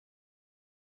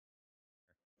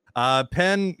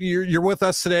Penn, you're with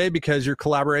us today because you're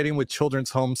collaborating with Children's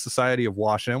Home Society of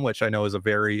Washington, which I know is a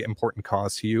very important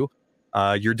cause to you.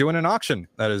 You're doing an auction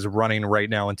that is running right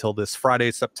now until this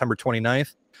Friday, September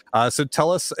 29th. So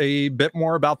tell us a bit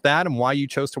more about that and why you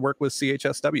chose to work with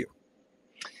CHSW.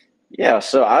 Yeah,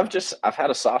 so I've had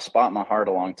a soft spot in my heart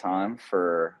a long time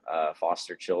for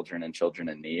foster children and children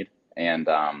in need, and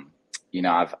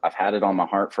I've had it on my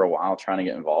heart for a while trying to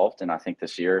get involved, and I think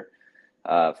this year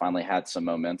finally had some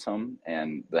momentum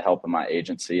and the help of my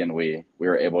agency, and we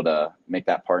were able to make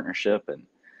that partnership. And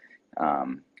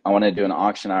I wanted to do an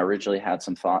auction. I originally had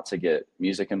some thought to get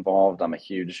music involved. I'm a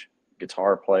huge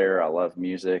guitar player. I love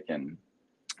music, and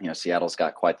Seattle's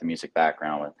got quite the music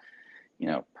background with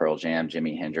Pearl Jam,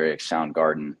 Jimi Hendrix,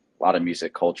 Soundgarden, a lot of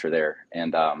music culture there.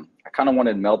 And I kind of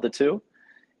wanted to meld the two.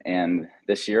 And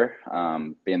this year,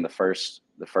 being the first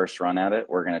run at it,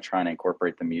 we're going to try and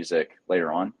incorporate the music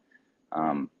later on.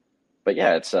 But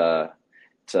yeah, it's a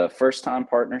first time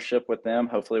partnership with them.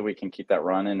 Hopefully we can keep that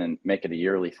running and make it a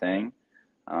yearly thing.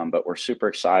 But we're super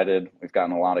excited. We've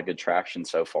gotten a lot of good traction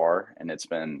so far, and it's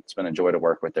been a joy to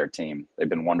work with their team. They've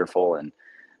been wonderful, and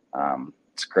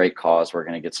it's a great cause. We're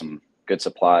going to get some good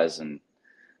supplies and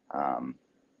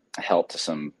help to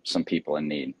some people in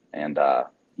need, and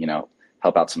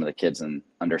help out some of the kids in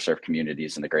underserved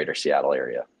communities in the greater Seattle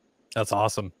area. That's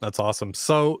awesome. That's awesome.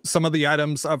 So some of the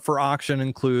items up for auction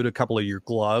include a couple of your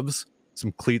gloves,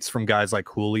 some cleats from guys like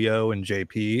Julio and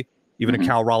JP, even a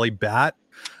Cal Raleigh bat,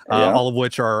 all of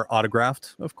which are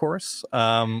autographed, of course.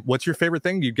 What's your favorite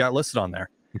thing you got listed on there?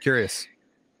 I'm curious.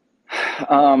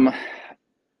 I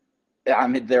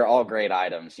mean, they're all great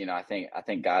items. I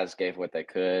think guys gave what they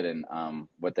could and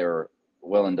what they were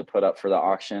willing to put up for the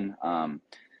auction.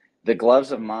 The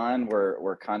gloves of mine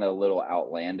were kind of a little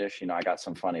outlandish. I got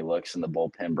some funny looks in the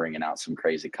bullpen, bringing out some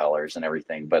crazy colors and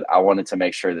everything, but I wanted to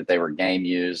make sure that they were game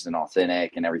used and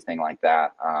authentic and everything like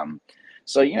that.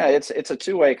 So it's a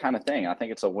two-way kind of thing. I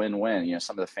think it's a win-win.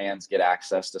 Some of the fans get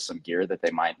access to some gear that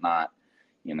they might not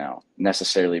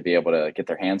necessarily be able to get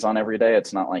their hands on every day.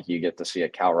 It's not like you get to see a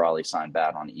Cal Raleigh signed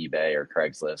bat on eBay or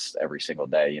Craigslist every single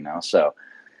day, So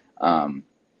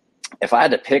if I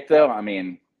had to pick, though, I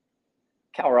mean,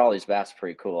 Cal Raleigh's bat's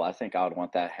pretty cool. I think I would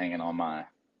want that hanging on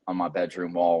my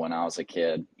bedroom wall when I was a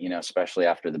kid, especially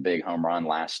after the big home run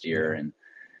last year and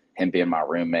him being my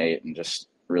roommate and just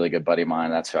really good buddy of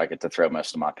mine. That's who I get to throw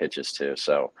most of my pitches to.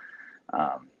 So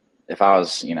if I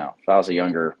was a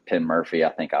younger Penn Murfee, I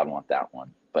think I'd want that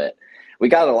one. But we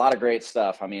got a lot of great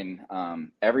stuff. I mean,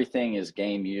 everything is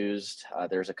game used.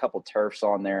 There's a couple turfs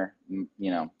on there.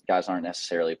 Guys aren't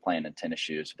necessarily playing in tennis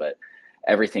shoes, but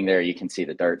everything there, you can see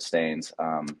the dirt stains.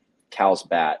 Cal's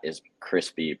bat is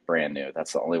crispy, brand new.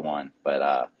 That's the only one.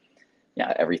 But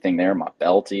everything there, my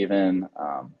belt even.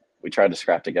 We tried to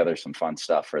scrap together some fun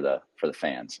stuff for the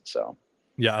fans. So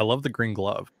yeah, I love the green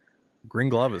glove. Green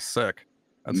glove is sick.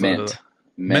 That's mint.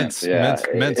 Yeah,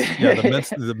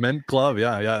 the mint glove.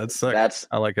 Yeah, it's sick.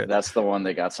 I like it. That's the one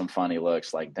that got some funny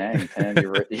looks. Like, dang, Penn,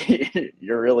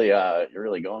 you're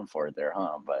really going for it there,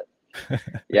 huh? But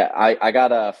yeah, I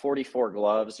got 44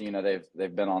 gloves.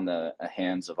 They've been on the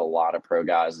hands of a lot of pro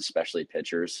guys, especially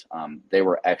pitchers. They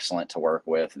were excellent to work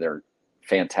with. They're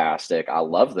fantastic. I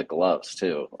love the gloves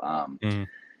too. A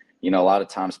lot of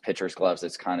times pitchers' gloves,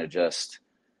 it's kind of just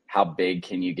how big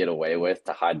can you get away with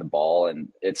to hide the ball, and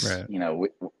it's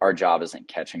our job isn't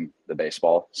catching the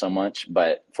baseball so much,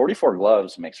 but 44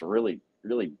 gloves makes a really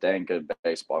dang good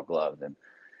baseball glove.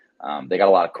 And they got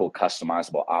a lot of cool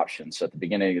customizable options. So at the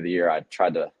beginning of the year, I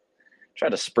tried to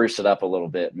spruce it up a little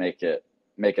bit, make it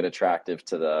attractive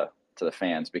to the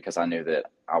fans, because I knew that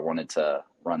I wanted to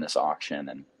run this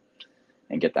auction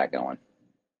and get that going.